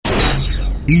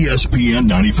ESPN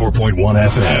 94.1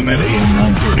 FM and AM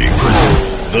 930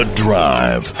 present The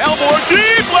Drive. Elmore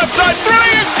deep, left side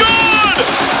three, it's good!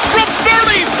 From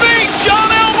 30 feet, John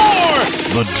Elmore!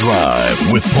 The Drive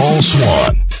with Paul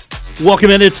Swann.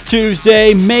 Welcome in. It's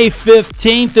Tuesday, May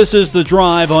 15th. This is The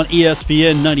Drive on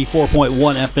ESPN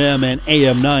 94.1 FM and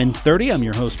AM 930. I'm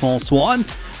your host, Paul Swann.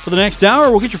 For the next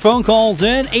hour, we'll get your phone calls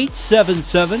in.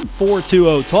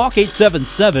 877-420-TALK,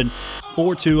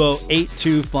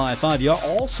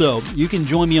 877-420-8255. You can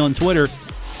join me on Twitter,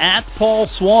 at Paul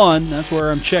Swann. That's where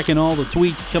I'm checking all the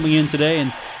tweets coming in today.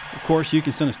 And, of course, you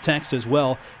can send us text as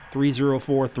well,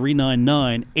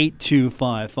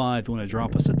 304-399-8255. If you want to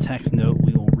drop us a text note,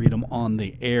 we will read them on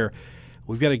the air.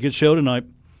 We've got a good show tonight.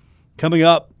 Coming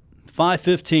up,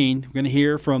 5:15, we're going to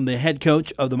hear from the head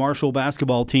coach of the Marshall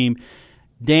basketball team,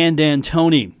 Dan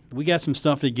D'Antoni. We got some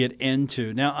stuff to get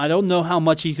into. Now, I don't know how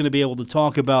much he's going to be able to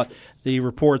talk about the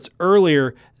reports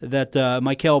earlier that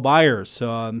Michael Byers,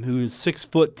 who is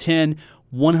 6'10",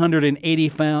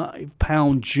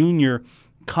 185-pound junior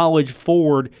college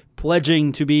forward,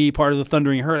 pledging to be part of the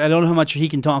Thundering Herd. I don't know how much he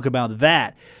can talk about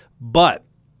that, but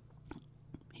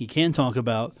he can talk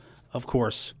about, of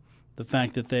course, the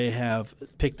fact that they have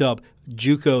picked up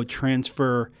JUCO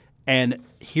transfer, and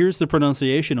here's the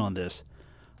pronunciation on this,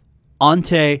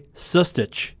 Ante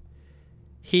Sustic.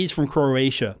 He's from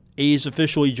Croatia. He's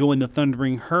officially joined the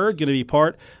Thundering Herd, going to be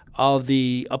part of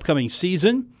the upcoming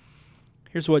season.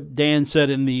 Here's what Dan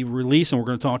said in the release, and we're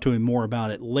going to talk to him more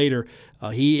about it later.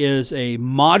 He is a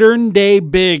modern-day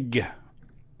big.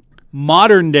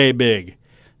 Modern-day big.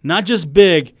 Not just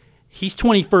big, he's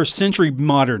 21st century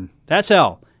modern. That's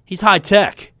how. He's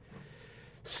high-tech.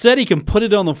 Said he can put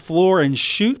it on the floor and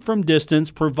shoot from distance,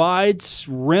 provides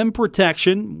rim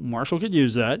protection. Marshall could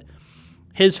use that.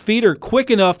 His feet are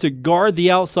quick enough to guard the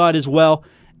outside as well,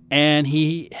 and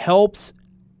he helps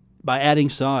by adding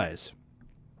size.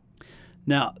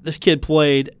 Now, this kid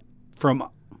played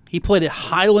at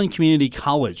Highland Community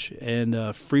College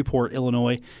in Freeport,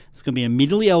 Illinois. He's going to be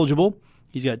immediately eligible.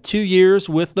 He's got 2 years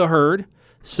with the Herd,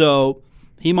 so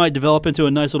he might develop into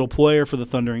a nice little player for the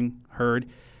Thundering Herd.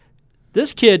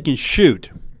 This kid can shoot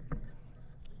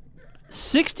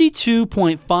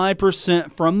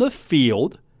 62.5% from the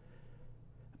field,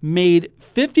 made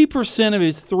 50% of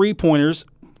his three-pointers.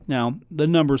 Now, the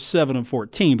number's 7 of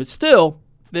 14, but still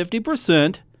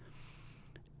 50%.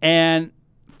 And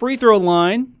free throw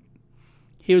line,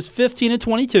 he was 15 of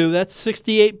 22. That's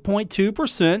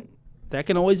 68.2%. That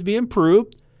can always be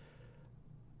improved.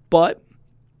 But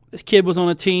this kid was on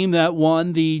a team that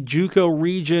won the JUCO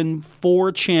Region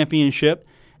 4 championship,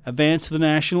 advanced to the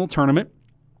national tournament.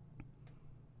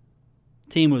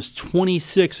 Team was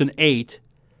 26-8,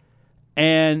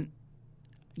 and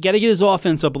got to get his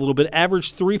offense up a little bit.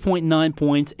 Averaged 3.9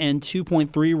 points and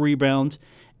 2.3 rebounds,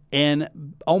 and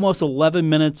almost 11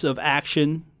 minutes of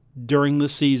action during the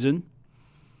season.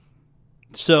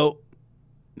 So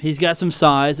he's got some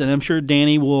size, and I'm sure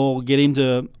Danny will get him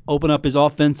to open up his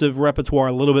offensive repertoire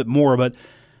a little bit more. But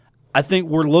I think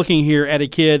we're looking here at a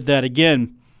kid that,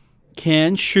 again,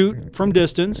 can shoot from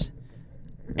distance,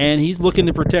 and he's looking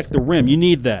to protect the rim. You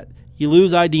need that. You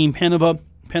lose Ideen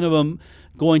Penova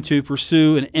going to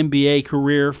pursue an NBA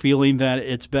career, feeling that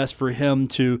it's best for him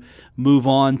to move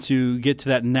on to get to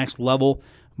that next level.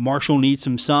 Marshall needs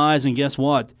some size, and guess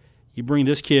what? You bring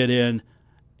this kid in,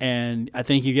 and I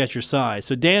think you get your size.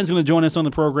 So Dan's going to join us on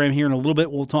the program here in a little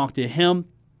bit. We'll talk to him.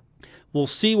 We'll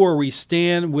see where we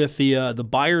stand with the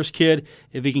Byers kid,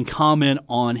 if he can comment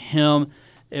on him.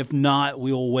 If not,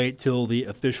 we'll wait till the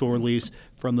official release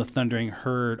from the Thundering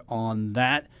Herd on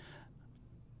that.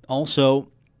 Also,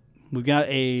 we've got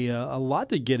a lot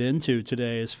to get into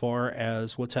today as far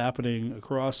as what's happening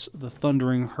across the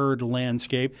Thundering Herd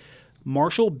landscape.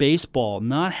 Marshall baseball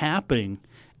not happening,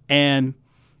 and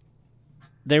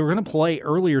they were going to play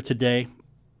earlier today,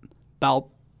 about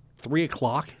 3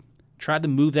 o'clock. Tried to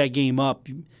move that game up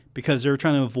because they were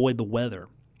trying to avoid the weather.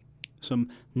 Some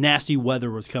nasty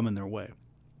weather was coming their way.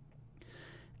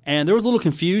 And there was a little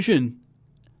confusion.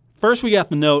 First we got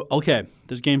the note, okay,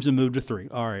 this game's been moved to 3.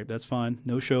 All right, that's fine.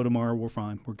 No show tomorrow. We're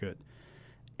fine. We're good.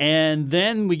 And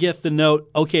then we get the note,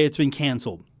 okay, it's been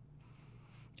canceled.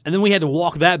 And then we had to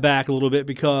walk that back a little bit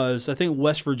because I think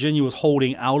West Virginia was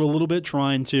holding out a little bit,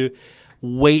 trying to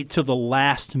wait till the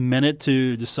last minute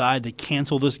to decide to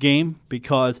cancel this game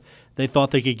because they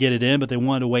thought they could get it in, but they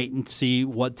wanted to wait and see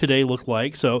what today looked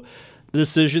like. So the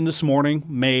decision this morning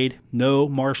made, no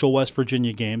Marshall, West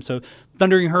Virginia game. So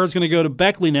Thundering Herd's going to go to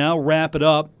Beckley now, wrap it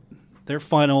up, their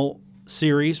final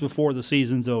series before the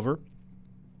season's over.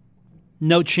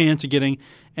 No chance of getting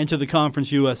into the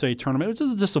Conference USA tournament, which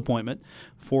is a disappointment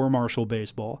for Marshall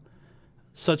baseball.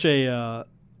 Such a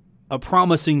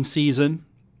promising season,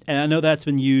 and I know that's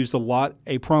been used a lot,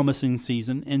 a promising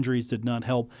season. Injuries did not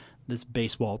help this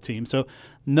baseball team. So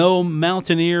no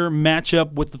Mountaineer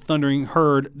matchup with the Thundering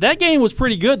Herd. That game was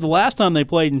pretty good the last time they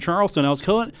played in Charleston. I was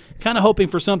kind of hoping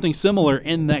for something similar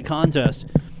in that contest.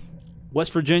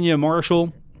 West Virginia,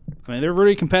 Marshall, I mean, they're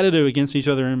really competitive against each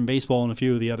other in baseball and a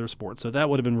few of the other sports, so that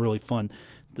would have been really fun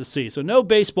to see. So no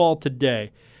baseball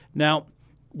today. Now,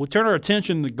 we'll turn our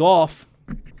attention to golf,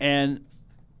 and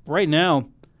right now,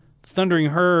 Thundering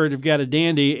Herd have got a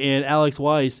dandy and Alex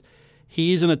Weiss.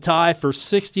 He's in a tie for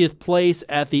 60th place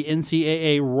at the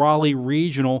NCAA Raleigh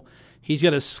Regional. He's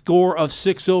got a score of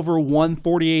 6 over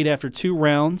 148 after 2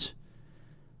 rounds.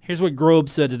 Here's what Grobe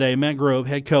said today. Matt Grobe,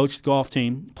 head coach, the golf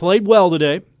team. Played well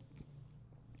today.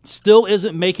 Still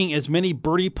isn't making as many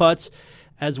birdie putts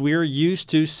as we're used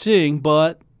to seeing,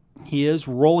 but he is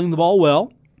rolling the ball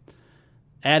well.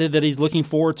 Added that he's looking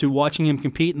forward to watching him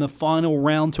compete in the final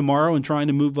round tomorrow and trying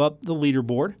to move up the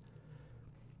leaderboard.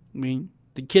 I mean,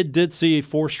 the kid did see a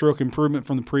 4-stroke improvement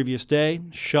from the previous day.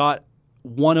 Shot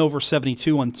 1 over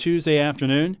 72 on Tuesday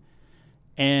afternoon.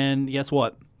 And guess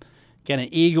what? Got an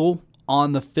eagle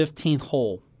on the 15th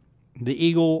hole. The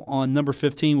eagle on number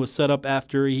 15 was set up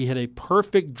after he hit a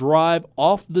perfect drive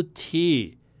off the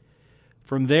tee.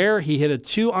 From there, he hit a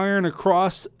 2-iron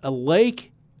across a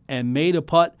lake and made a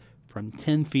putt from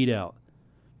 10 feet out.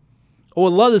 I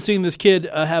would love to see this kid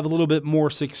have a little bit more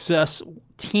success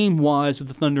team-wise with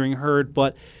the Thundering Herd,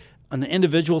 but on the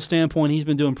individual standpoint, he's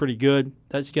been doing pretty good.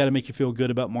 That's got to make you feel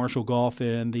good about Marshall Golf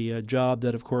and the job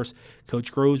that, of course,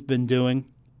 Coach Grove's been doing.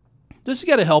 This has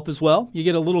got to help as well. You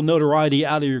get a little notoriety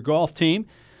out of your golf team.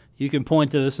 You can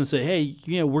point to this and say,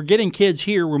 hey, we're getting kids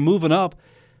here. We're moving up.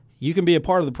 You can be a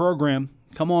part of the program.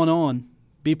 Come on.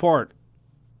 Be part.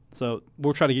 So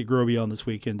we'll try to get Grobe on this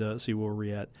weekend to see where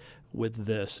we're at with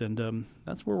this. And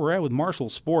that's where we're at with Marshall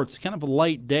Sports. Kind of a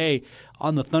light day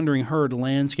on the Thundering Herd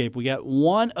landscape. We got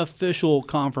one official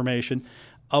confirmation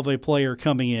of a player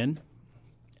coming in,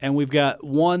 and we've got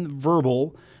one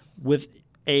verbal with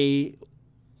a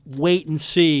wait and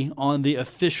see on the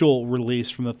official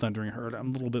release from the Thundering Herd. I'm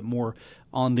a little bit more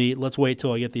on the let's wait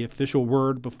till I get the official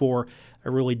word before I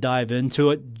really dive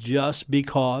into it, just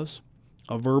because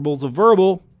a verbal's a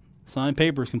verbal. Signed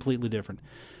paper is completely different.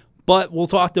 But we'll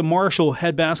talk to Marshall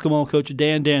head basketball coach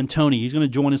Dan D'Antoni. He's going to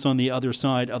join us on the other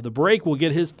side of the break. We'll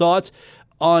get his thoughts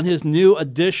on his new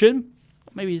addition.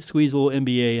 Maybe squeeze a little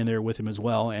NBA in there with him as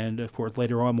well. And, of course,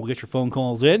 later on we'll get your phone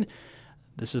calls in.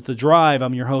 This is The Drive.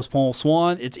 I'm your host, Paul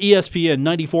Swann. It's ESPN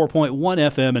 94.1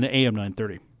 FM and AM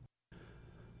 930.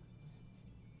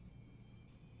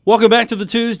 Welcome back to the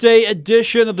Tuesday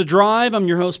edition of The Drive. I'm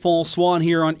your host, Paul Swann,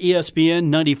 here on ESPN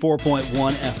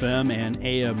 94.1 FM and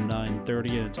AM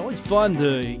 930. And it's always fun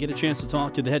to get a chance to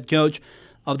talk to the head coach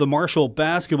of the Marshall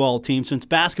basketball team, since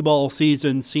basketball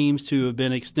season seems to have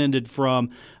been extended from,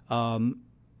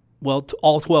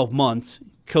 all 12 months.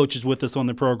 Coach is with us on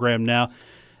the program now.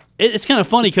 It's kind of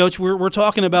funny, Coach. We're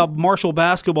talking about Marshall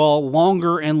basketball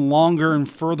longer and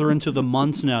further into the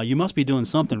months now. You must be doing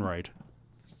something right.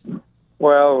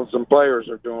 Well, some players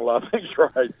are doing a lot of things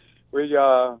right. We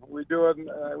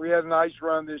had a nice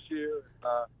run this year.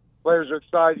 Players are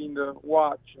exciting to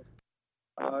watch.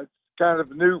 It's kind of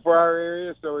new for our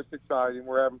area, so it's exciting.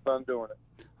 We're having fun doing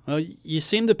it. Well, you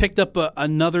seem to picked up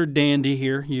another dandy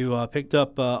here. You picked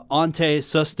up Ante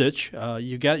Sustic.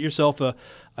 You got yourself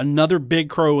another big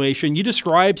Croatian. You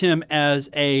described him as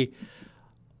a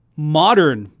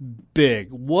modern big.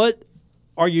 What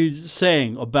are you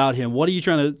saying about him? What are you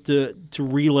trying to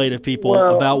relay to people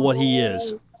about what he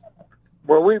is?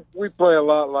 Well, we play a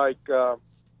lot like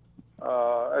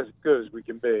as good as we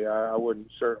can be. I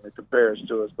wouldn't certainly compare us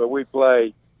to us, but we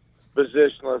play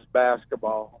positionless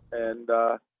basketball, and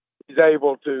he's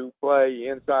able to play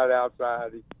inside,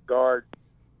 outside. He can guard.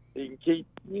 He can keep,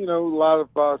 a lot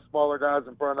of smaller guys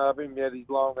in front of him, yet he's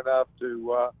long enough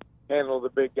to handle the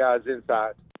big guys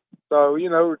inside. So,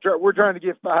 we're trying to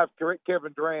get 5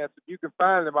 Kevin Durants. If you can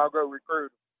find them, I'll go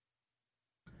recruit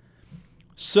them.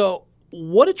 So,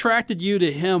 what attracted you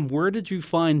to him? Where did you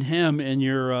find him in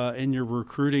your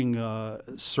recruiting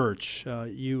search?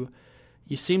 You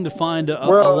seem to find a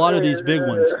lot of these big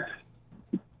ones.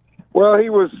 Well, he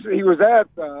was at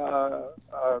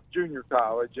junior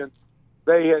college, and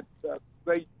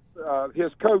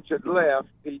his coach had left.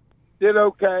 He did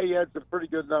okay. He had some pretty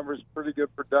good numbers, pretty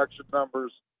good production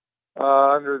numbers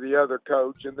under the other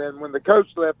coach. And then when the coach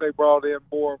left, they brought in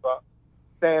more of a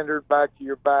standard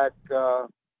back-to-your-back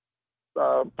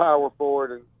power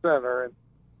forward and center. And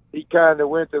he kind of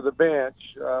went to the bench.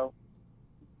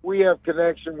 We have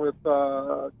connection with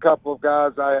a couple of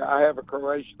guys. I have a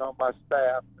Croatian on my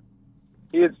staff.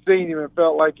 He had seen him and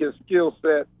felt like his skill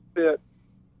set fit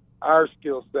our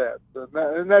skill sets,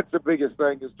 and that's the biggest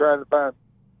thing, is trying to find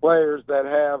players that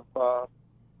have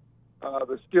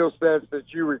the skill sets that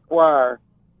you require.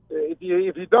 If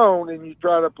you don't, and you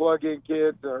try to plug in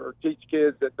kids or teach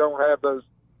kids that don't have those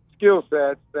skill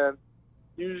sets, then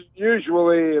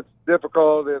usually it's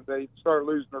difficult, and they start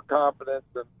losing their confidence,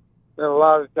 and then a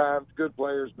lot of times good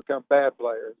players become bad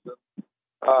players. And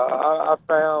I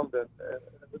found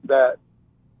that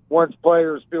once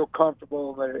players feel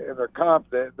comfortable and they're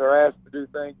confident, they're asked to do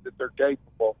things that they're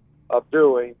capable of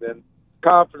doing, then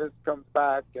confidence comes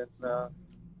back, and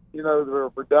their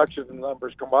production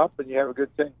numbers come up, and you have a good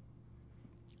team.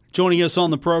 Joining us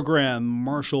on the program,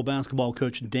 Marshall basketball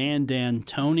coach Dan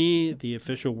D'Antoni. The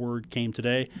official word came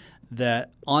today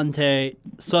that Ante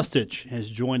Sustich has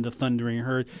joined the Thundering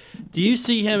Herd. Do you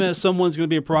see him as someone's going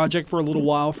to be a project for a little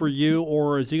while for you,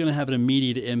 or is he going to have an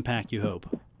immediate impact, you hope?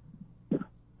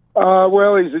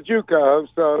 Well, he's a JUCO,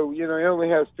 so, he only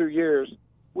has 2 years.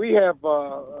 We have,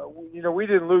 we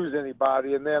didn't lose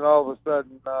anybody, and then all of a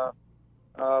sudden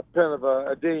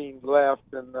Dean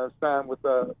left and signed with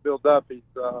Bill Duffy's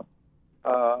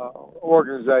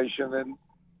organization. And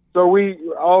so we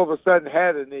all of a sudden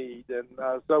had a need, and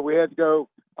so we had to go.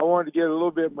 I wanted to get a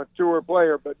little bit mature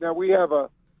player, but now we have a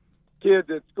kid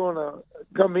that's going to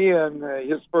come in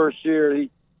his first year.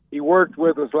 He worked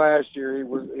with us last year. He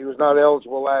was not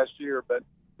eligible last year, but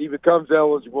he becomes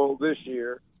eligible this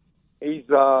year. He's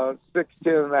 6'10"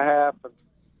 and a half and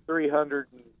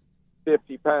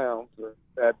 350 pounds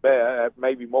at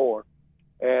maybe more,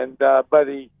 and but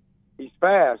he's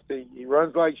fast. He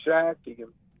runs like Shaq.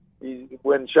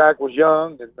 When Shaq was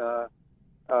young, and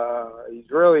he's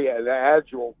really an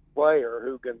agile player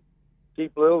who can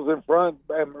keep littles in front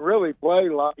and really play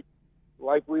like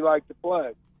we like to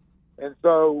play. And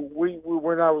so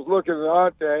when I was looking at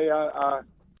Ante,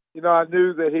 I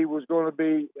knew that he was going to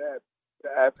be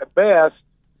at best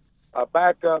a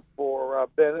backup for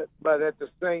Bennett, but at the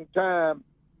same time,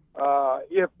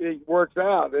 if it works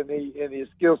out and his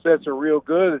skill sets are real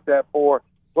good at that four,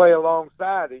 play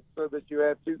alongside him so that you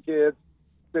have two kids,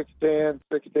 6'10",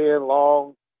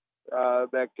 long,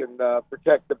 that can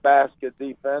protect the basket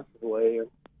defensively,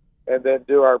 and then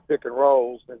do our pick and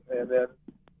rolls, and then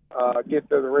get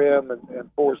to the rim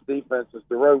and force defenses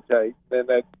to rotate. And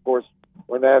that, of course,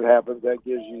 when that happens, that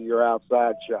gives you your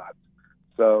outside shots.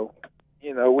 So,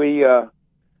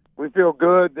 we feel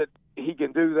good that he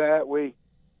can do that. We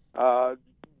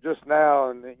just now,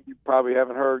 and you probably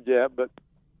haven't heard yet, but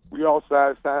we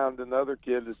also signed another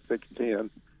kid that's 6'10",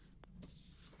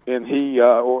 and he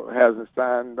hasn't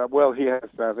signed. Well, he has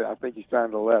signed it. I think he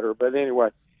signed a letter. But anyway,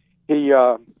 he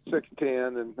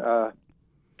 6'10", and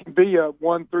can be a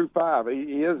 1 through 5.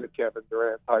 He is a Kevin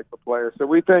Durant type of player. So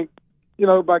we think,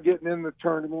 by getting in the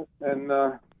tournament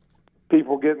and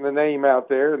people getting the name out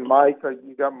there, and Mike,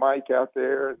 you got Mike out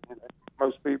there, and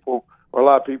most people, or a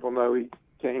lot of people, know he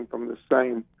came from the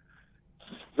same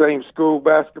school,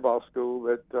 basketball school,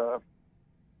 that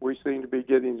we seem to be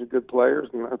getting some good players,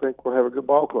 and I think we'll have a good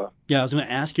ball club. Yeah, I was going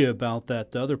to ask you about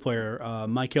that. The other player,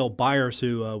 Michael Byers,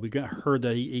 who we heard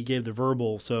that he gave the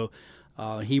verbal, so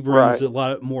he brings a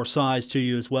lot more size to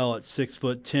you as well at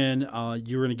 6'10".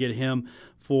 You're going to get him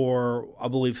for, I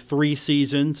believe, 3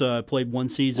 seasons. Played 1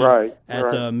 season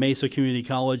at Mesa Community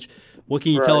College. What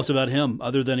can you tell us about him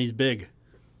other than he's big?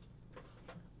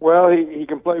 Well, he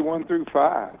can play 1 through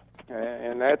 5,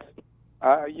 and that's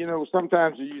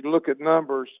sometimes you look at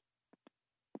numbers.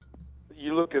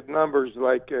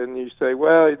 And you say,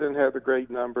 well, he didn't have the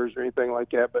great numbers or anything like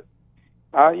that. But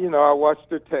I watched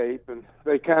the tape, and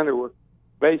they kind of were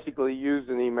basically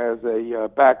using him as a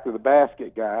back to the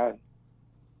basket guy.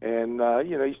 And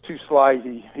he's too slight.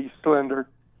 He's slender.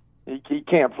 He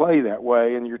can't play that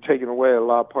way, and you're taking away a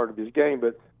lot part of his game.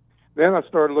 But then I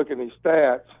started looking at his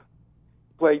stats.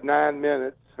 Played 9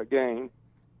 minutes a game,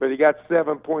 but he got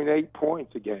 7.8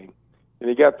 points a game, and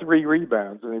he got 3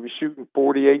 rebounds, and he was shooting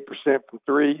 48% from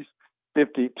threes,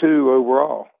 52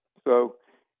 overall. So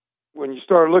when you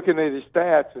start looking at his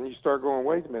stats and you start going,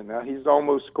 wait a minute, now he's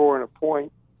almost scoring a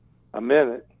point a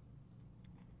minute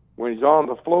when he's on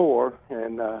the floor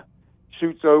and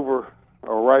shoots over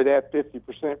or right at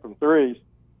 50% from threes.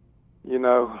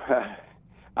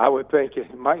 I would think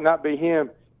it might not be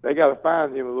him. They got to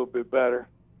find him a little bit better,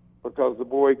 because the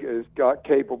boy is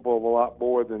capable of a lot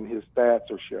more than his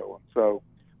stats are showing. So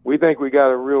we think we got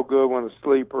a real good one, a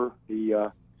sleeper. He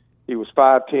was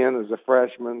 5'10" as a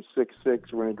freshman,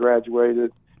 6'6" when he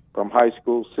graduated, from high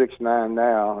school, 6'9"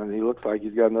 now, and he looks like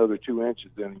he's got another 2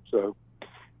 inches in him. So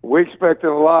we expect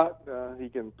a lot. He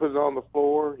can put it on the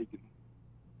floor. He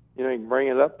can bring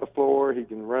it up the floor. He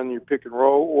can run your pick and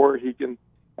roll, or he can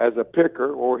as a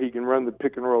picker, or he can run the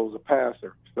pick and roll as a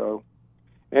passer. So,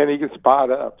 and he can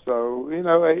spot up. So,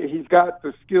 he's got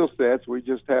the skill sets. We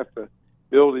just have to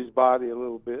build his body a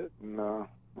little bit and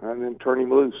then turn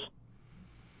him loose.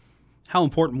 How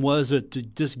important was it to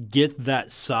just get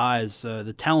that size?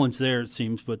 The talent's there, it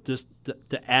seems, but just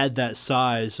to add that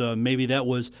size, maybe that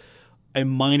was a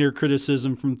minor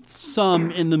criticism from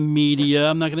some in the media.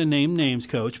 I'm not going to name names,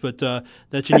 Coach, but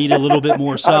that you need a little bit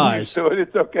more size. I'm used to it.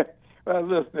 It's okay.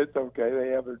 Listen, it's okay. They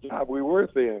have their job. We were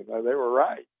thin. They were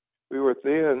right. We were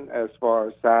thin as far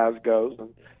as size goes.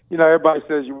 And, everybody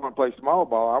says you want to play small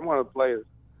ball. I want to play as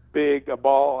big a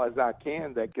ball as I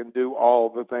can that can do all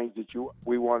the things that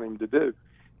we want him to do.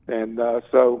 And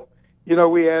so,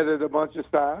 we added a bunch of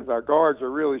size. Our guards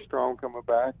are really strong coming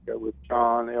back with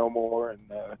John Elmore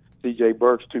and C.J.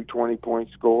 Burks, 2 20-point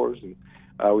scores. And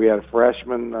we had a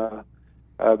freshman that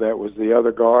was the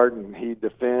other guard, and he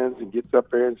defends and gets up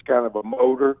there and is kind of a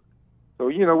motor. So,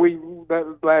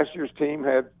 that last year's team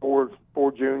had four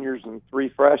juniors and 3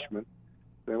 freshmen.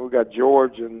 Then we got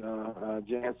George and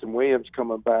Jansen Williams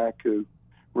coming back, who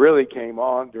really came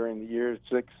on during the year,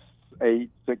 6'8",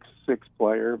 6'6"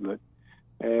 player,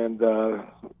 a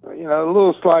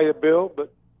little slight build,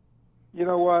 but you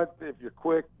know what? If you're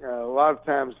quick, a lot of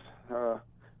times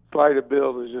slight of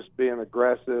build is just being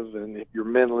aggressive, and if you're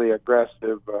mentally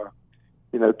aggressive,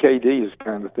 KD is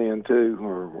kind of thin too,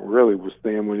 or really was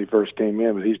thin when he first came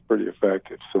in, but he's pretty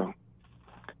effective. So,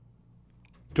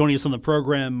 joining us on the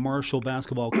program, Marshall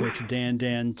basketball coach Dan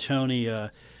D'Antoni.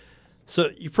 So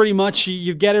you pretty much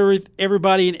you've got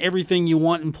everybody and everything you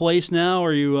want in place now, or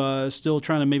are you still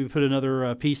trying to maybe put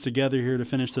another piece together here to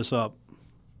finish this up?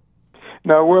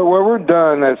 No, we're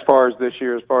done as far as this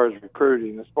year, as far as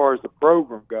recruiting. As far as the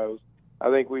program goes,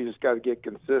 I think we just got to get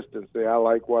consistency. I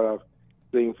like what I've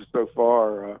seen so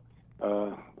far.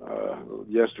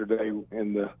 Yesterday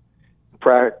in the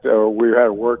practice, we had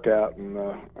a workout, and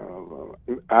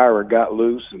Ira got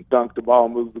loose and dunked the ball,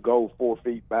 moved the goal 4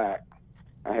 feet back.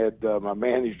 I had my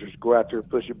managers go out there and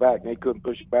push it back, and they couldn't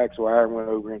push it back, so Ira went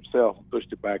over himself and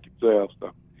pushed it back himself.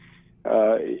 So,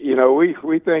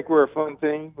 we think we're a fun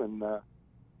team, and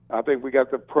I think we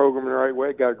got the program the right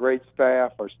way. Got a great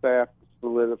staff. Our staff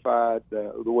solidified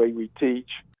the way we teach.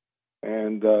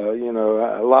 And,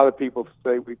 a lot of people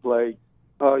say we play,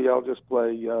 y'all just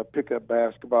play pickup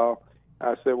basketball.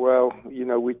 I said, well,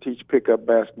 we teach pickup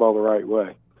basketball the right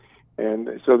way. And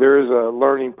so there is a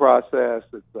learning process.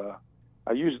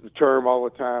 I used the term all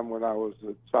the time when I was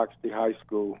at Sox City High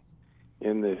School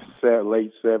in the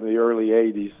late 70s, early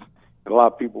 80s. And a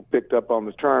lot of people picked up on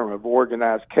the term of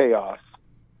organized chaos.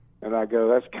 And I go,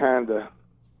 that's kind of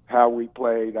how we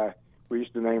played. We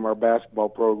used to name our basketball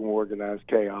program Organized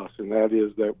Chaos, and that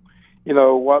is that,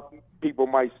 what people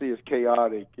might see as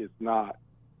chaotic is not.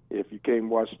 If you came and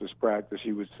watched this practice,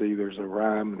 you would see there's a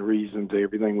rhyme and reason to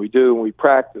everything we do, and we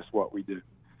practice what we do.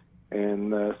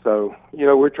 And so,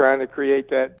 we're trying to create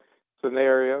that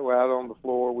scenario out on the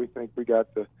floor. We think we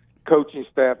got the coaching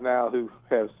staff now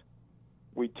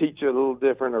we teach a little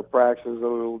different or practice a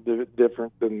little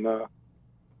different than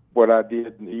what I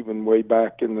did even way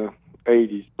back in the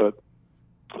 80s, but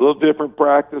a little different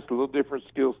practice, a little different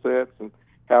skill sets and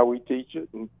how we teach it.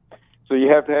 And so you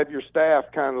have to have your staff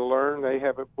kind of learn. They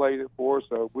haven't played it before,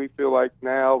 so we feel like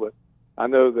now that I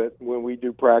know that when we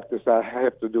do practice, I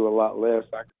have to do a lot less.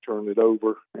 I can turn it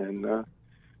over, and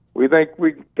we think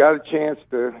we got a chance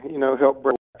to, help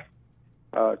bring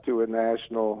to a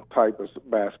national type of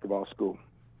basketball school.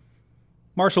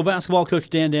 Marshall basketball coach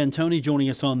Dan D'Antoni joining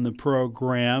us on the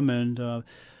program, and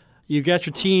you got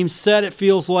your team set, it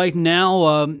feels like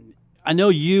now. I know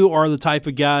you are the type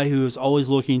of guy who is always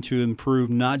looking to improve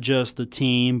not just the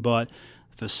team, but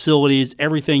facilities,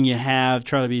 everything you have,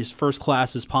 try to be as first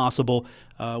class as possible.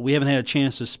 We haven't had a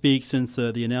chance to speak since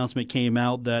the announcement came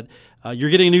out that you're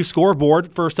getting a new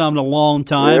scoreboard, first time in a long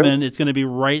time, and it's going to be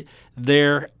right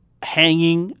there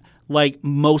hanging like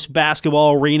most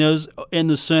basketball arenas in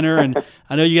the center. And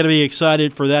I know you got to be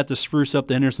excited for that to spruce up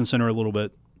the Henderson Center a little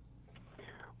bit.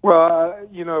 Well,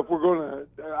 if we're going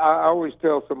to, I always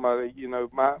tell somebody, when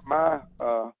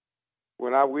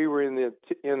we were in the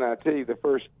NIT, the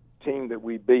first team that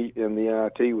we beat in the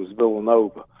NIT was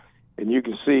Villanova. And you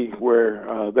can see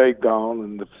where they've gone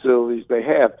and the facilities they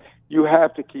have. You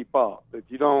have to keep up. If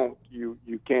you don't, you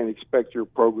can't expect your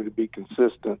program to be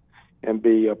consistent and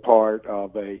be a part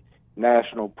of a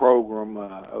national program,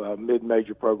 a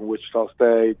mid-major program, Wichita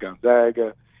State,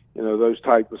 Gonzaga, those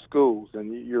type of schools.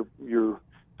 And your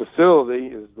facility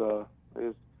is a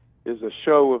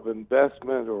show of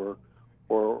investment or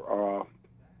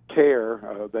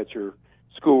care that your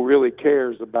school really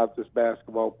cares about this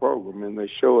basketball program, and they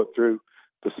show it through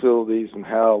facilities and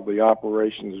how the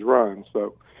operations run.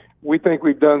 So we think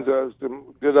we've done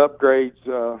some good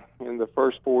upgrades in the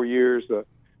first 4 years.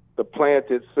 The plant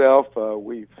itself,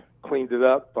 we've cleaned it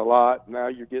up a lot. Now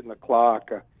you're getting a clock.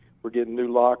 We're getting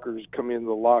new lockers come into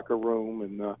the locker room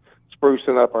and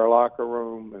sprucing up our locker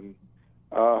room, and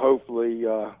hopefully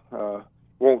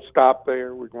won't stop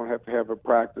there. We're going to have a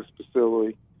practice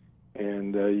facility,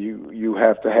 and you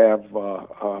have to have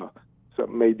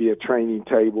maybe a training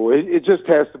table. It just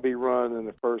has to be run in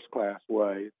a first-class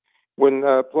way. When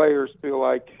players feel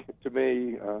like, to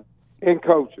me, and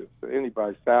coaches,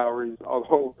 anybody's salaries, the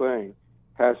whole thing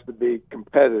has to be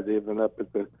competitive and up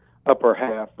at the upper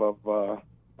half of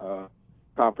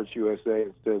Conference USA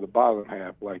instead of the bottom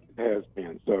half like it has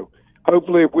been. So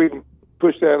hopefully if we can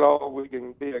push that all, we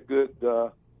can be a good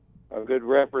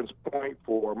reference point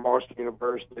for Marshall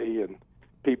University, and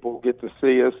people get to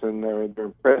see us and they're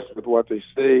impressed with what they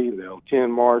see. They'll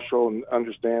attend Marshall and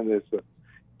understand that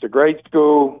it's a great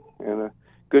school and a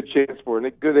good chance for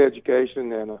a good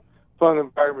education and a fun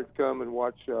environment to come and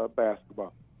watch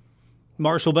basketball.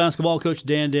 Marshall basketball coach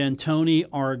Dan D'Antoni,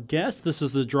 our guest. This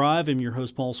is The Drive. I'm your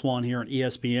host, Paul Swann, here on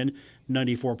ESPN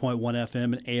 94.1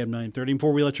 FM and AM 930.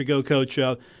 Before we let you go, Coach,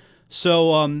 how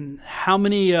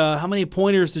many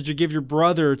pointers did you give your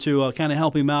brother to kind of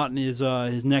help him out in his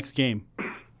next game?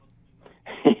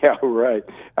 Yeah, right.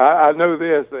 I know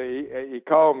this. He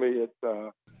called me at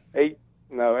 8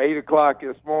 o'clock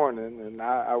this morning, and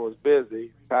I was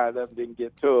busy, tied up, and didn't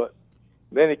get to it.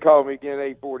 Then he called me again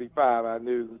at 8:45. I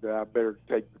knew that I better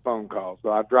take the phone call, so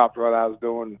I dropped what I was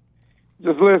doing,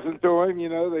 just listened to him.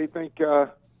 They think,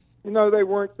 they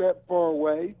weren't that far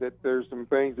away, that there's some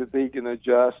things that he can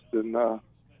adjust and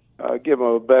give him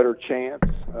a better chance.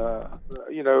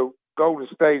 Golden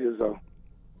State is a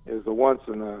once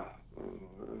in a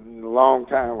long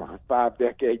time or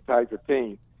 5-decade type of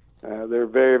team. They're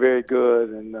very, very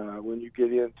good, and when you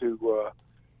get into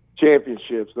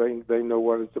championships, they know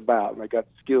what it's about, and they got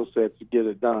the skill set to get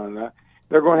it done.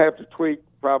 They're going to have to tweak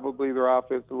probably their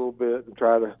offense a little bit and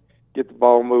try to get the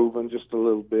ball moving just a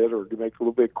little bit, or to make a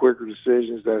little bit quicker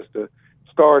decisions as to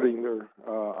starting their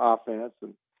offense.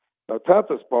 And the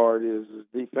toughest part is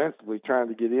defensively trying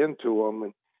to get into them.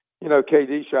 And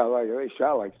KD shot like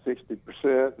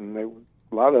 60%, and a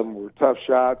lot of them were tough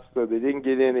shots, so they didn't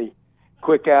get any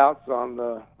quick outs on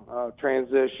the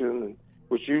transition,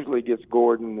 which usually gets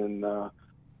Gordon and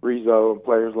Rizzo and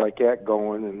players like that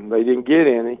going, and they didn't get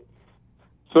any.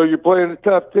 So you're playing a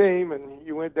tough team, and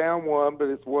you went down one, but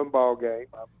it's one ball game.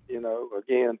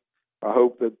 Again, I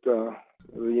hope that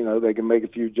they can make a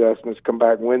few adjustments, come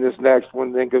back, win this next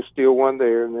one, then go steal one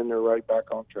there, and then they're right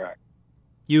back on track.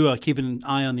 You keep an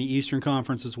eye on the Eastern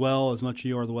Conference as well, as much as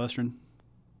you are the Western.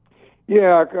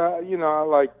 Yeah, I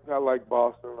like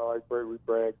Boston. I like Brady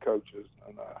Bragg coaches,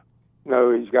 and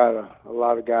he's got a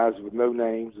lot of guys with no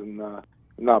names and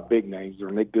not big names.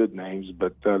 They're good names,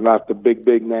 but not the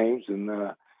big names. And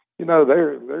they're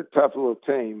a tough little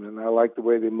team, and I like the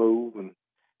way they move and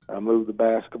move the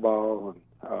basketball and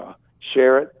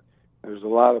share it. There's a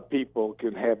lot of people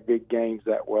can have big games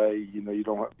that way. You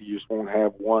just won't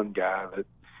have one guy that.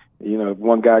 If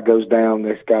one guy goes down,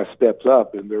 next guy steps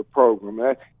up in their program.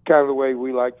 That's kind of the way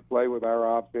we like to play with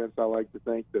our offense. I like to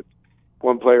think that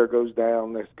one player goes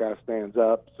down, next guy stands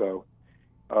up. So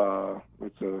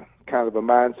it's a kind of a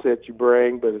mindset you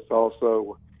bring, but it's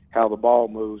also how the ball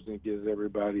moves, and it gives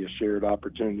everybody a shared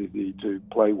opportunity to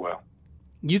play well.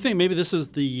 You think maybe this is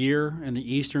the year in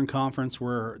the Eastern Conference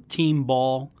where team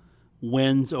ball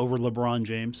wins over LeBron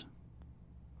James?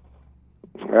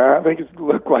 I think it's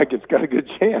looked like it's got a good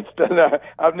chance.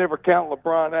 I've never counted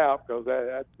LeBron out because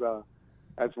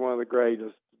that's one of the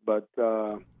greatest. But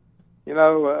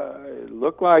it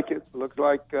looked like it. Looks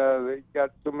like they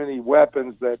got so many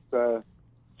weapons that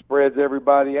spreads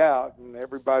everybody out, and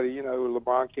everybody.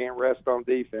 LeBron can't rest on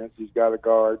defense. He's got to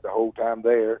guard the whole time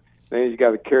there. Then he's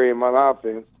got to carry him on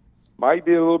offense. Might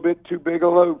be a little bit too big a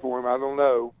load for him. I don't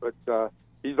know, but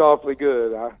he's awfully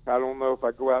good. I don't know if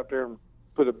I go out there and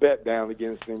put a bet down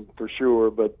against him for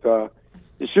sure, but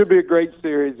it should be a great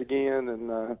series again.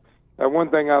 And one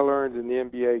thing I learned in the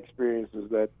NBA experience is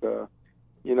that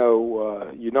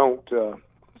you don't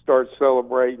start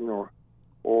celebrating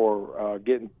or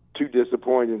getting too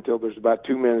disappointed until there's about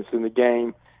 2 minutes in the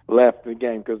game left in the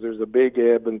game, because there's a big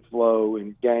ebb and flow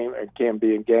in game, and can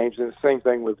be in games. And the same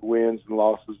thing with wins and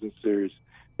losses in series.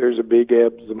 There's a big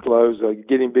ebbs and flows.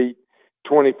 Getting beat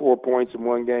 24 points in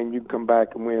one game, you can come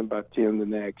back and win by 10 the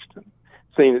next. And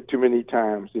seen it too many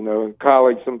times. In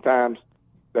college sometimes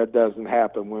that doesn't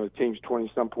happen. When a team's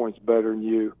 20-some points better than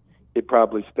you, it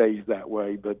probably stays that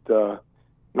way. But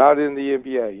not in the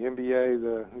NBA.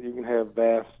 NBA, you can have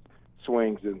vast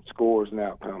swings in scores and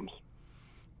outcomes.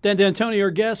 Dan D'Antoni,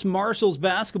 our guest, Marshall's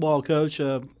basketball coach.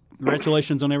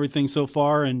 Congratulations on everything so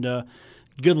far, and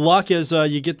good luck as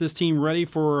you get this team ready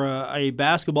for a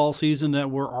basketball season that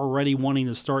we're already wanting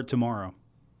to start tomorrow.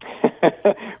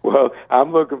 Well,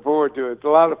 I'm looking forward to it. It's a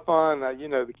lot of fun.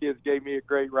 The kids gave me a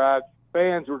great ride.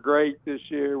 Fans were great this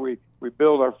year. We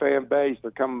built our fan base.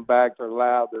 They're coming back. They're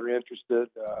loud. They're interested.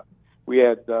 We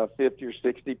had 50 or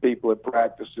 60 people at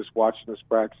practice just watching us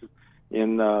practice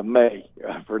in May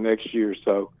for next year.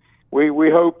 So we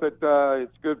hope that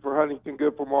it's good for Huntington,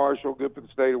 good for Marshall, good for the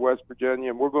state of West Virginia,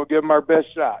 and we're going to give them our best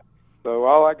shot. So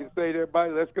all I can say to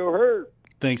everybody, let's go Herd.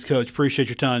 Thanks, Coach. Appreciate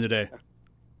your time today.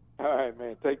 All right,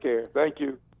 man. Take care. Thank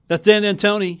you. That's Dan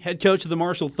D'Antoni, head coach of the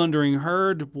Marshall Thundering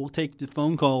Herd. We'll take the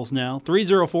phone calls now.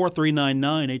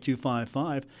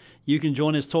 304-399-8255. You can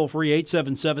join us toll-free,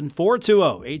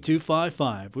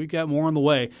 877-420-8255. We've got more on the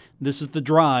way. This is The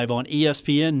Drive on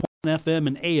ESPN FM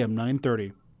and AM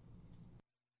 930.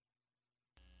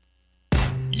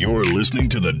 You're listening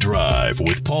to The Drive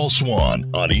with Paul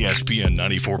Swann on ESPN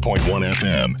 94.1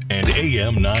 FM and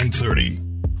AM 930.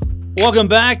 Welcome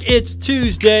back. It's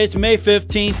Tuesday. It's May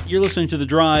 15th. You're listening to The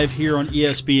Drive here on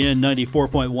ESPN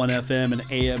 94.1 FM and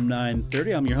AM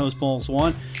 930. I'm your host, Paul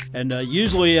Swann. And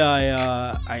usually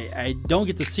I don't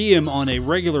get to see him on a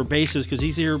regular basis because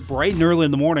he's here bright and early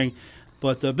in the morning.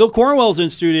 But Bill Cornwell's in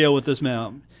studio with us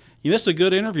now. You missed a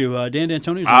good interview. Dan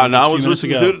D'Antoni. I was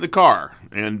listening to it in the car,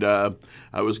 and it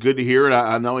was good to hear it.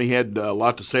 I know he had a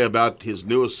lot to say about his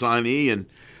newest signee. And,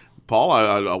 Paul,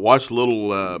 I watched a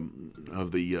little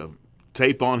of the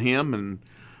tape on him, and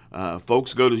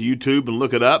folks go to YouTube and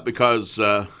look it up because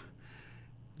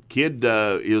kid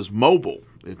is mobile,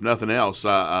 if nothing else.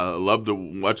 I love to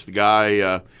watch the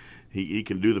guy. He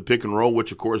can do the pick and roll,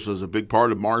 which, of course, is a big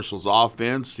part of Marshall's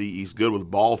offense. He's good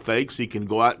with ball fakes. He can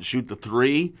go out and shoot the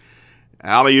three.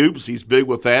 Alley-oops, he's big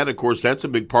with that. Of course, that's a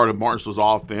big part of Marshall's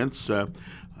offense.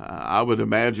 I would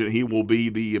imagine he will be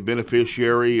the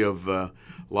beneficiary of a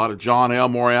lot of John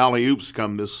Elmore alley-oops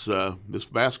come this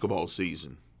basketball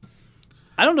season.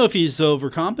 I don't know if he's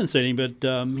overcompensating, but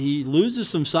he loses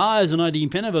some size on Ideen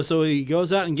Penova, so he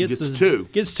goes out and gets two.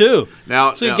 Gets two.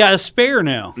 So he got a spare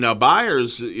now. Now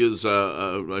Byers is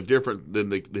different than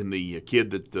the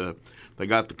kid that they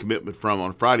got the commitment from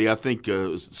on Friday. I think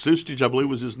Sustich, I believe,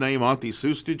 was his name, Auntie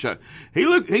Sustich.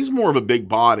 He's more of a big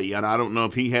body, and I don't know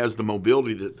if he has the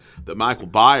mobility that Michael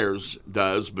Byers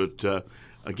does, but.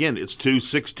 Again, it's 2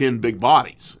 6'10" big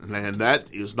bodies, and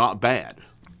that is not bad.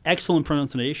 Excellent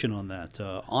pronunciation on that.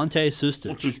 Ante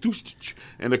Sustich.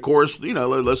 And, of course,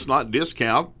 let's not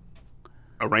discount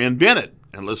Aran Bennett.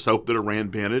 And let's hope that Aran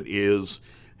Bennett is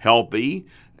healthy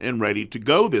and ready to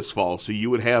go this fall. So you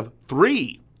would have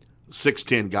 3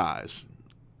 6'10" guys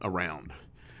around.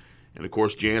 And, of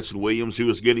course, Jansen Williams, who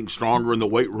is getting stronger in the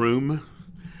weight room,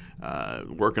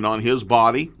 working on his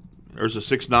body. There's a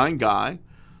 6'9" guy.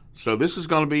 So this is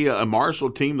going to be a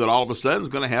Marshall team that all of a sudden is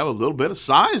going to have a little bit of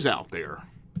size out there.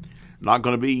 Not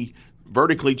going to be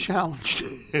vertically challenged,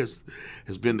 as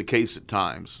has been the case at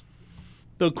times.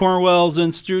 Bill Cornwell's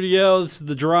in studio. This is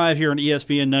The Drive here on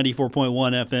ESPN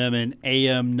 94.1 FM and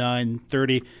AM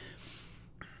 930.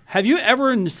 Have you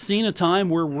ever seen a time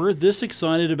where we're this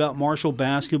excited about Marshall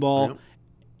basketball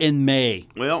in May?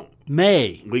 Well,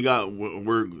 May.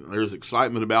 There's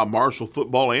excitement about Marshall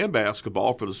football and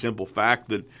basketball for the simple fact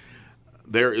that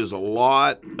there is a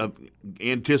lot of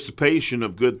anticipation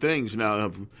of good things.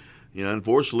 Now,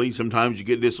 unfortunately, sometimes you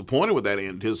get disappointed with that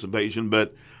anticipation,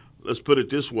 but let's put it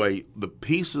this way. The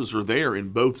pieces are there in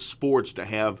both sports to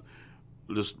have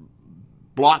just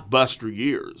blockbuster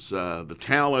years. The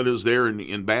talent is there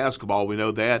in basketball. We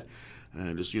know that.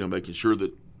 And just, making sure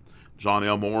that John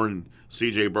Elmore and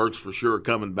C.J. Burks for sure are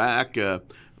coming back. But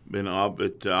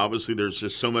obviously there's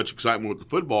just so much excitement with the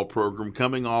football program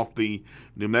coming off the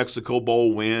New Mexico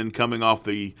Bowl win, coming off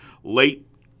the late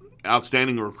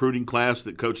outstanding recruiting class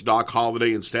that Coach Doc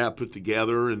Holliday and staff put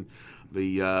together, and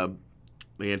the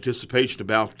anticipation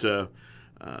about the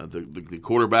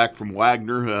quarterback from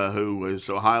Wagner, who is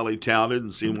so highly touted,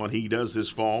 and seeing what he does this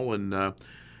fall, and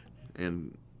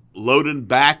loaded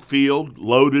backfield,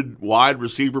 loaded wide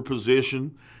receiver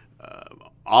position,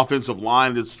 offensive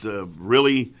line that's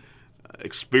really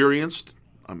experienced.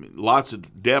 I mean, lots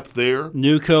of depth there.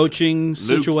 New coaching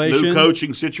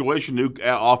situation. New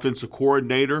offensive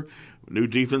coordinator. new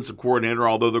defensive coordinator,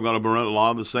 although they're going to run a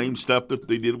lot of the same stuff that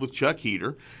they did with Chuck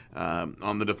Heater.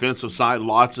 On the defensive side,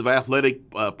 lots of athletic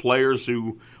players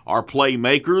who are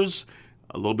playmakers,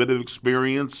 a little bit of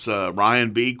experience.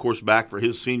 Ryan B., of course, back for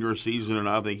his senior season, and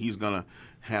I think he's going to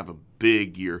have a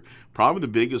big year. Probably the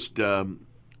biggest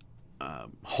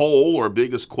hole or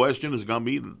biggest question is going to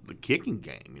be the kicking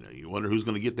game. You wonder who's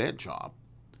going to get that job.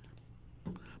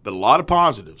 But a lot of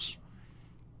positives.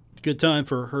 Good time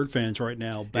for Herd fans right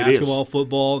now. Basketball,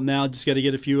 football. Now just got to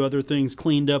get a few other things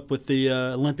cleaned up with the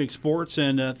Olympic sports,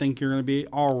 and I think you're going to be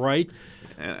all right.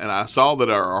 And I saw that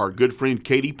our good friend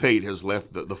Katie Pate has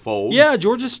left the fold. Yeah,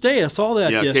 Georgia State. I saw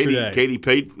that yesterday. Katie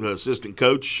Pate, assistant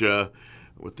coach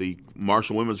with the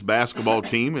Marshall women's basketball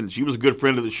team, and she was a good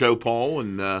friend of the show, Paul.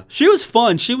 And she was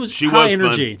fun. She was high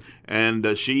energy. Fun.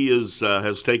 And she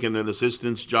has taken an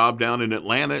assistant's job down in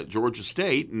Atlanta at Georgia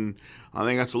State, and I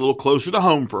think that's a little closer to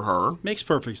home for her. Makes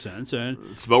perfect sense.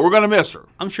 But we're going to miss her.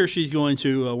 I'm sure she's going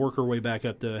to work her way back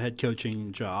up to head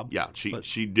coaching job. Yeah,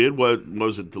 she did. What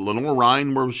was it, the Lenore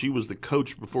Ryan, where she was the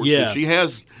coach before? Yeah. So she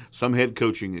has some head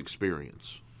coaching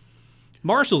experience.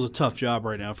 Marshall's a tough job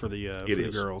right now for the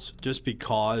girls, just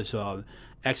because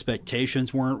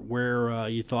expectations weren't where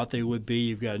you thought they would be.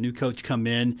 You've got a new coach come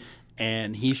in,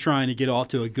 and he's trying to get off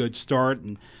to a good start,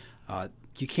 and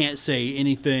you can't say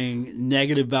anything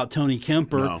negative about Tony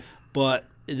Kemper, but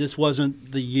this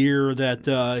wasn't the year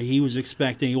that he was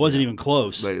expecting. It wasn't even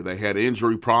close. They had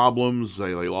injury problems.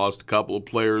 They lost a couple of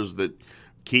players at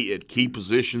key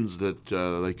positions that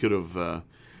they could have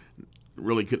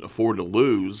really couldn't afford to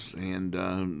lose, and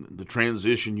the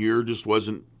transition year just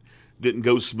didn't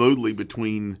go smoothly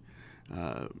between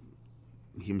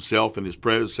himself and his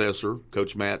predecessor,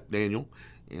 Coach Matt Daniel,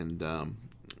 and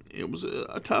it was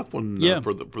a tough one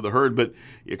for the Herd. But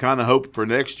you kind of hope for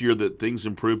next year that things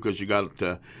improve, because you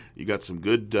got some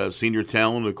good senior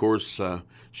talent. Of course,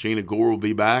 Shayna Gore will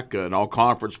be back, an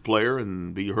all-conference player,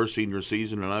 and be her senior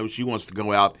season, and I know she wants to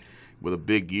go out with a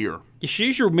big year.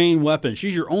 She's your main weapon.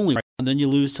 She's your only. And then you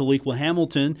lose to Taliqua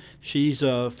Hamilton. She's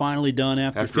finally done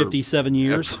after 57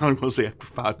 years. I'm going to say after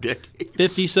 5 decades.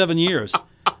 57 years.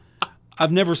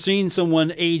 I've never seen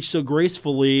someone age so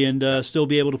gracefully and still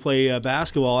be able to play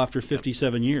basketball after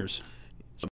 57 years.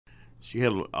 She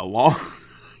had a long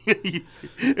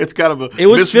it's kind of a it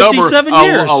was 57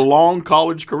 years. A long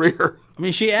college career. I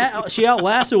mean, she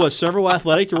outlasted several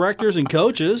athletic directors and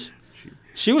coaches.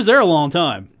 She was there a long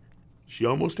time. She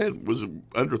almost was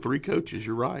under 3 coaches.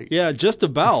 You're right. Yeah, just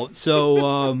about.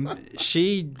 So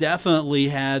she definitely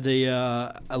had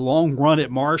a long run at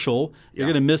Marshall. You're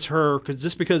going to miss her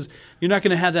because you're not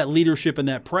going to have that leadership and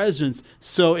that presence.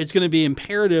 So it's going to be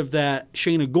imperative that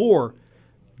Shayna Gore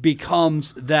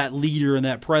becomes that leader and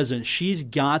that presence. She's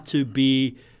got to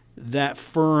be that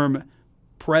firm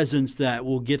presence that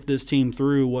will get this team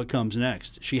through what comes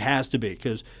next. She has to be,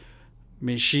 because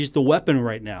she's the weapon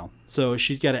right now. So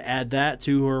she's got to add that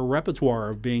to her repertoire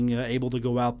of being able to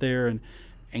go out there and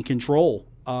control,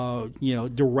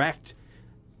 direct,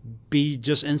 be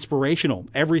just inspirational.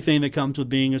 Everything that comes with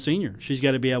being a senior. She's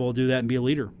got to be able to do that and be a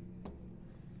leader.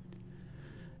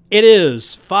 It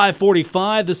is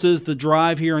 5:45. This is The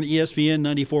Drive here on ESPN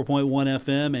 94.1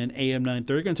 FM and AM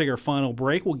 930. We're going to take our final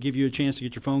break. We'll give you a chance to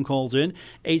get your phone calls in.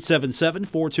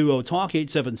 877-420-TALK,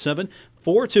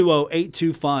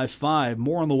 877-420-8255.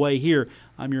 More on the way here.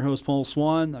 I'm your host, Paul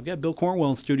Swann. I've got Bill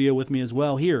Cornwell in studio with me as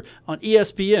well here on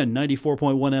ESPN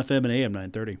 94.1 FM and AM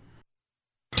 930.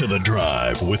 To The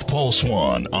Drive with Paul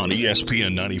Swann on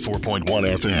ESPN 94.1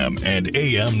 FM and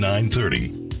AM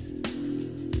 930.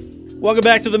 Welcome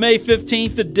back to the May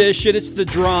 15th edition. It's The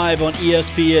Drive on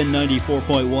ESPN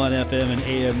 94.1 FM and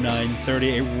AM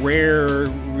 930. A rare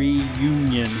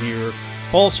reunion here.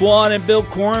 Paul Swann and Bill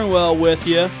Cornwell with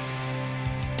you.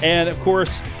 And, of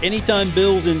course, anytime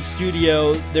Bill's in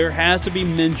studio, there has to be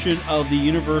mention of the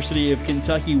University of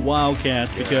Kentucky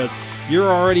Wildcats, because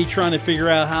you're already trying to figure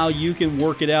out how you can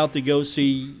work it out to go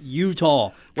see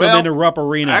Utah come into Rupp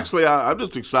Arena. Actually, I'm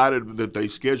just excited that they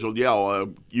scheduled,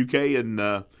 UK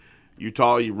and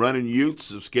Utah running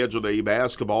Utes have scheduled a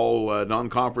basketball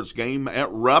non-conference game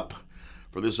at Rupp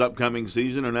for this upcoming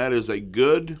season, and that is a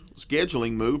good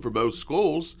scheduling move for both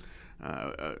schools.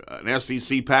 An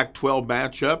SEC Pac-12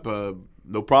 matchup,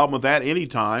 no problem with that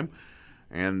anytime.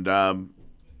 And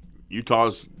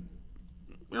Utah's,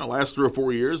 last 3 or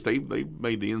 4 years, they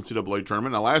made the NCAA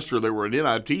tournament. Now, last year they were an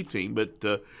NIT team, but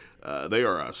they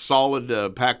are a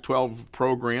solid Pac-12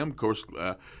 program. Of course,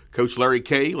 Coach Larry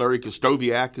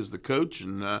Kostoviak is the coach,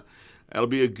 and that'll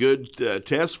be a good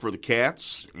test for the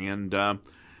Cats. And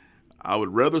I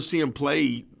would rather see them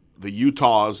play the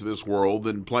Utahs of this world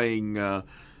than playing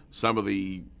some of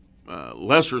the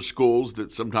lesser schools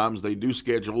that sometimes they do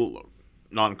schedule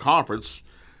non-conference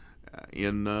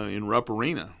in Rupp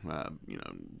Arena.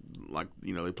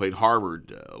 They played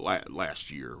Harvard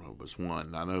last year was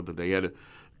one. I know that they had a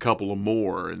couple of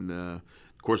more, and of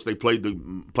course they played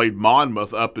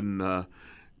Monmouth up in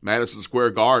Madison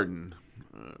Square Garden.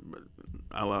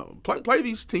 Play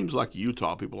these teams like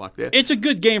Utah, people like that. It's a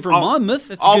good game for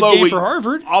Monmouth. It's a good game for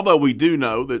Harvard. Although we do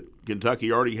know that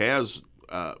Kentucky already has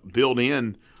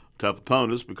built-in tough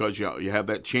opponents because you have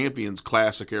that Champions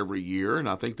Classic every year, and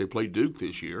I think they play Duke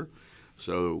this year.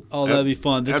 So that'd be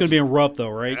fun. That's going to be in Rupp, though,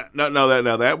 right? No,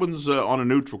 that one's on a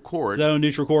neutral court. Is that on a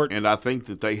neutral court? And I think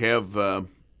that they have. I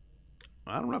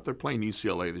don't know if they're playing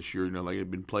UCLA this year. They've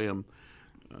been playing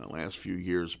last few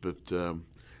years, but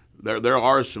there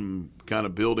are some kind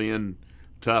of built-in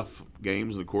tough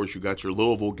games. And of course, you got your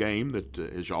Louisville game that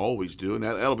as you always do, and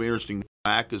that'll be interesting.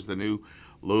 Mack is the new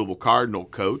Louisville Cardinal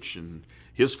coach, and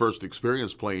his first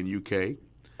experience playing UK.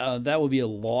 That would be a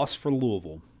loss for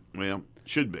Louisville. Well,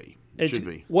 should be. Should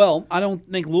be. Well, I don't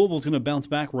think Louisville's going to bounce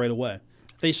back right away.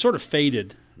 They sort of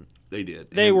faded. They did.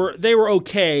 They were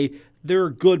okay. They're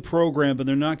a good program, but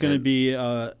they're not going to be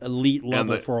elite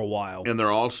level for a while. And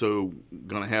they're also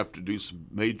going to have to do some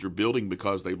major building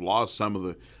because they've lost some of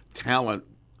the talent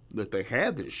that they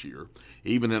had this year,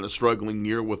 even in a struggling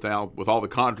year with all the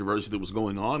controversy that was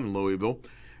going on in Louisville.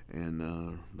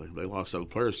 And they lost those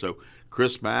players. So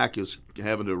Chris Mack is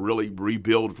having to really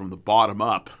rebuild from the bottom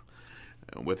up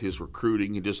with his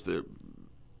recruiting and just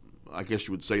I guess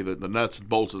you would say the nuts and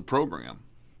bolts of the program.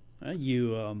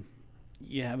 You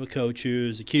have a coach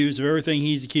who's accused of everything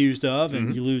he's accused of,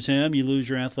 and you lose him, you lose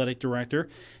your athletic director,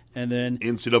 and then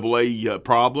NCAA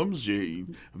problems.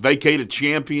 You vacate a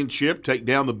championship, take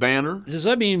down the banner. Does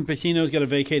that mean Pitino's got to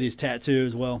vacate his tattoo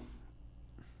as well?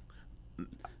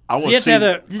 I want to see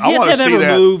that.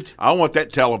 Removed? I want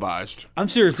that televised. I'm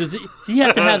serious. Does he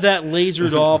have to have that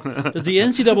lasered off? Does the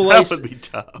NCAA? That would be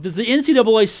tough. Does the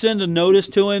NCAA send a notice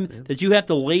to him that you have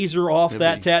to laser off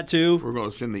that tattoo? We're going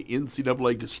to send the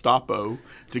NCAA Gestapo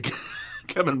to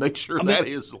come and make sure that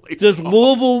is lasered. Does off.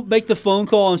 Louisville make the phone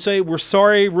call and say, "We're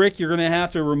sorry, Rick, you're going to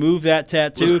have to remove that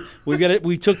tattoo.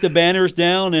 We took the banners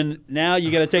down, and now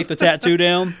you got to take the tattoo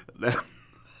down."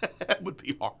 That would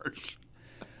be harsh.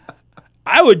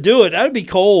 I would do it. That would be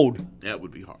cold. That would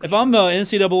be harsh. If I'm the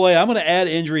NCAA, I'm going to add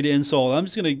injury to insult. I'm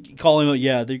just going to call him out.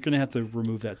 Yeah, they're going to have to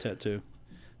remove that tattoo.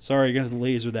 Sorry, you're going to have to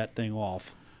laser that thing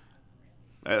off.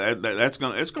 It's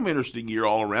going to be an interesting year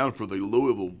all around for the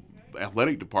Louisville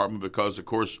athletic department because, of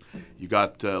course, you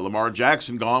got Lamar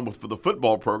Jackson gone for the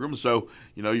football program. So,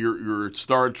 your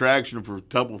star attraction for a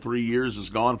couple, 3 years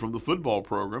is gone from the football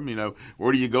program.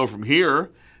 Where do you go from here?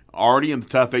 Already in the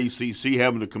tough ACC,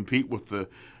 having to compete with the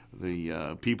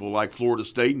people like Florida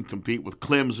State and compete with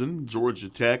Clemson, Georgia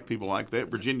Tech, people like that,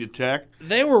 Virginia Tech.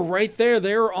 They were right there.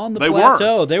 They were on the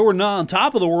plateau. They were not on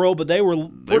top of the world, but they were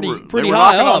pretty high up. They were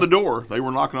knocking on the door. They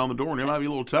were knocking on the door, and it might be a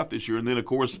little tough this year. And then, of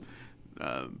course,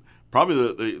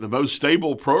 probably the most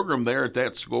stable program there at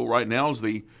that school right now is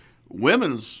the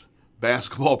women's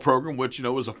basketball program, which,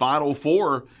 is a Final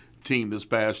Four team this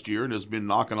past year and has been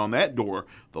knocking on that door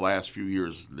the last few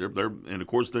years. And of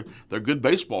course they're a good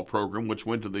baseball program, which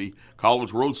went to the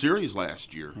College World Series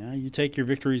last year. Yeah, you take your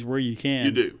victories where you can.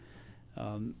 You do.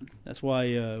 That's why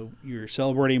you're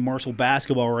celebrating Marshall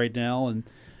basketball right now. And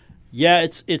yeah,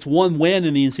 it's one win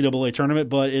in the NCAA tournament,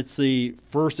 but it's the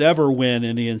first ever win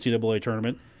in the NCAA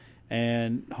tournament.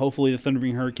 And hopefully the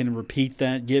Thundering Herd can repeat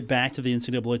that, get back to the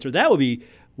NCAA tournament. That would be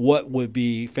what would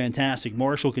be fantastic.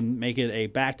 Marshall can make it a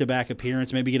back-to-back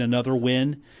appearance, maybe get another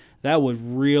win. That would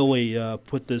really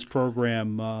put this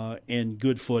program in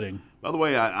good footing. By the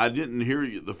way, I didn't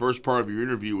hear the first part of your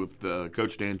interview with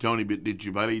Coach D'Antoni, but did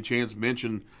you by any chance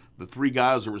mention the three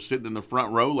guys that were sitting in the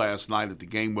front row last night at the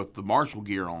game with the Marshall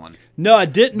gear on? No, I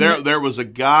didn't. There was a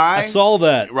guy. I saw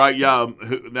that. Right, yeah.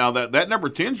 Now, that number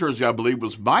 10 jersey, I believe,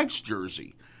 was Mike's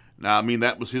jersey. Now, I mean,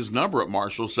 that was his number at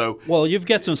Marshall. So, well, you've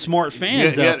got some smart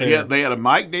fans out there. Yeah, they had a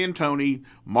Mike D'Antoni,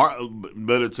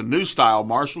 but it's a new style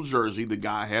Marshall jersey the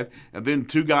guy had. And then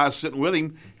two guys sitting with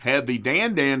him had the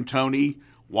Dan D'Antoni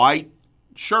white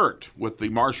shirt with the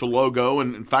Marshall logo.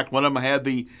 And, in fact, one of them had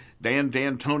the Dan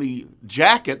D'Antoni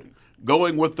jacket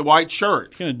going with the white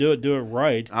shirt. Going to do it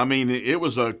right. I mean, it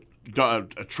was a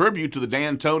tribute to the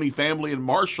D'Antoni family in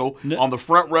Marshall on the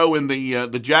front row in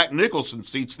the Jack Nicholson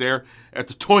seats there at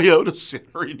the Toyota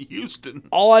Center in Houston.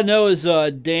 All I know is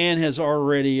Dan has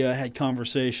already had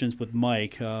conversations with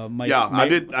Mike. I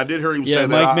did hear him say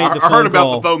Mike that. I heard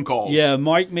about the phone calls. Yeah,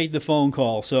 Mike made the phone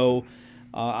call. So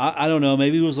I don't know.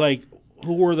 Maybe it was like,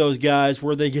 who are those guys?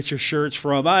 Where they get your shirts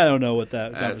from? I don't know what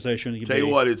that conversation could be. Tell you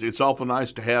what, it's awful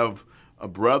nice to have a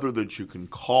brother that you can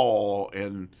call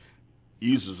and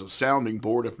use as a sounding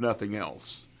board, if nothing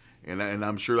else. And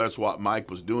I'm sure that's what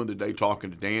Mike was doing today, talking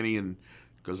to Danny, and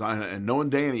knowing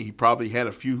Danny, he probably had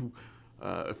a few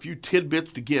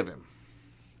tidbits to give him.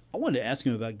 I wanted to ask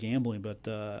him about gambling, but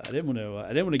I didn't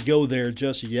want to go there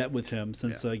just yet with him,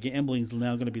 since gambling is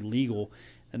now going to be legal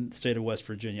in the state of West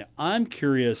Virginia. I'm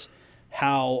curious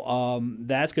how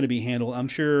that's going to be handled. I'm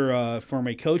sure from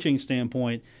a coaching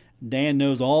standpoint, Dan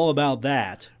knows all about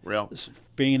that. Well,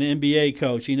 being an NBA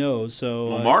coach, he knows.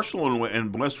 So Marshall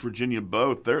and West Virginia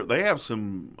both, they have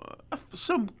some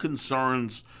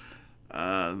concerns.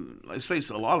 I say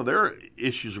a lot of their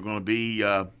issues are going to be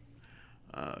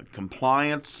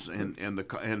compliance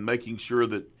and making sure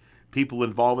that people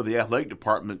involved with the athletic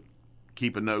department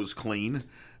keep a nose clean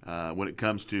when it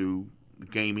comes to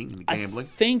gaming and gambling. I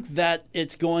think that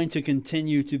it's going to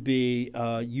continue to be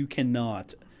you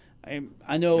cannot.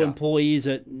 I know employees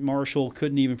at Marshall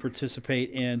couldn't even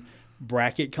participate in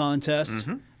bracket contests.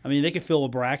 Mm-hmm. I mean, they could fill a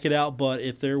bracket out, but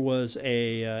if there was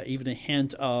even a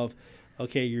hint of,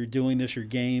 okay, you're doing this, you're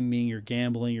gaming, you're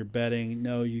gambling, you're betting,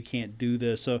 no, you can't do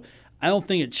this. So I don't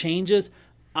think it changes.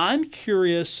 I'm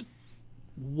curious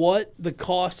what the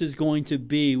cost is going to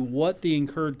be, what the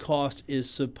incurred cost is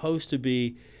supposed to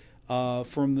be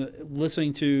from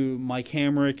listening to Mike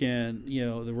Hamrick and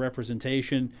the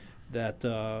representation that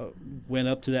went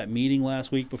up to that meeting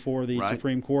last week before the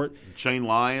Supreme Court. Shane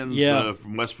Lyons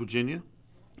from West Virginia.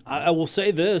 I will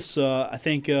say this. I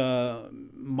think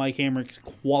Mike Hamrick's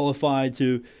qualified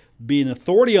to be an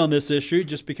authority on this issue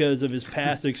just because of his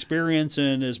past experience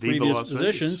and his previous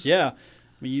positions. Yeah. I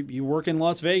mean, you work in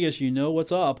Las Vegas, you know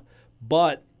what's up.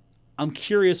 But I'm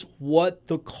curious what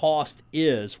the cost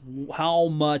is. How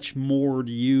much more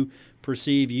do you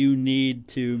perceive you need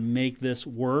to make this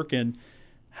work? And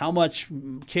how much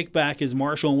kickback is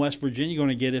Marshall and West Virginia going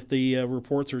to get if the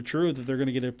reports are true that they're going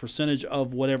to get a percentage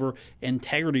of whatever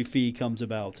integrity fee comes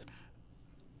about?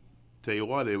 Tell you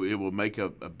what, it will make a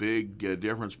big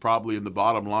difference probably in the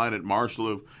bottom line at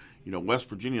Marshall. West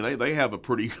Virginia, they have a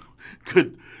pretty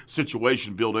good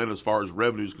situation built in as far as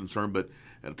revenue is concerned, but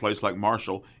at a place like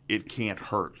Marshall, it can't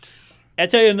hurt. I'll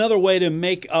tell you another way to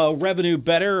make revenue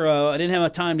better. I didn't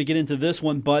have time to get into this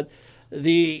one, but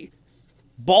the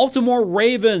Baltimore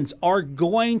Ravens are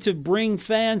going to bring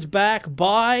fans back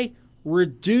by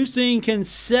reducing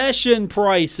concession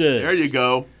prices. There you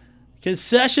go.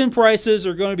 Concession prices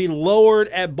are going to be lowered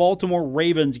at Baltimore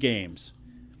Ravens games.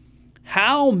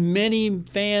 How many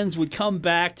fans would come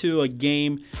back to a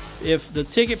game if the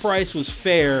ticket price was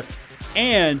fair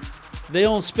and they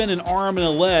don't spend an arm and a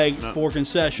leg for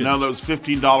concessions? Now those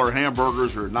 $15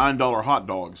 hamburgers or $9 hot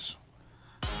dogs.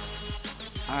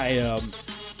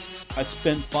 I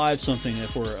spent $5-something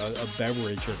for a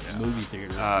beverage at the movie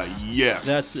theater. Yes.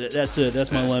 That's it.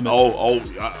 That's my limit.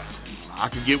 I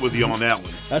could get with you on that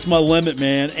one. That's my limit,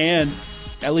 man. And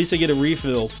at least I get a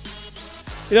refill.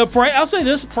 I'll say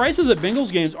this: prices at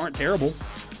Bengals games aren't terrible.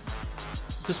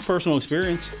 Just personal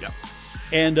experience. Yeah.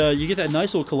 And you get that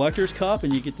nice little collector's cup,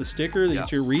 and you get the sticker that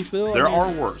gets your refill. There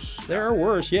are worse. There are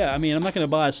worse. Yeah. I mean, I'm not going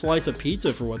to buy a slice of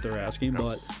pizza for what they're asking,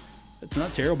 but it's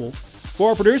not terrible. For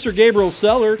our producer, Gabriel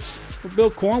Sellerts, for Bill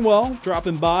Cornwell,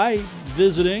 dropping by,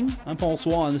 visiting. I'm Paul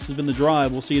Swann. This has been The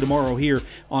Drive. We'll see you tomorrow here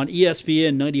on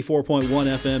ESPN 94.1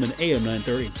 FM and AM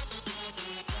 930.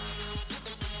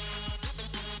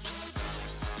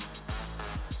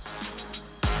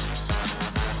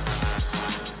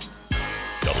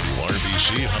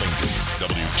 WRBC Huntington,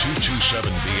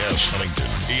 W227BS Huntington,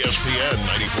 ESPN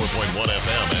 94.1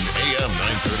 FM and AM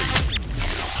 930.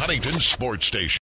 Huntington Sports Station.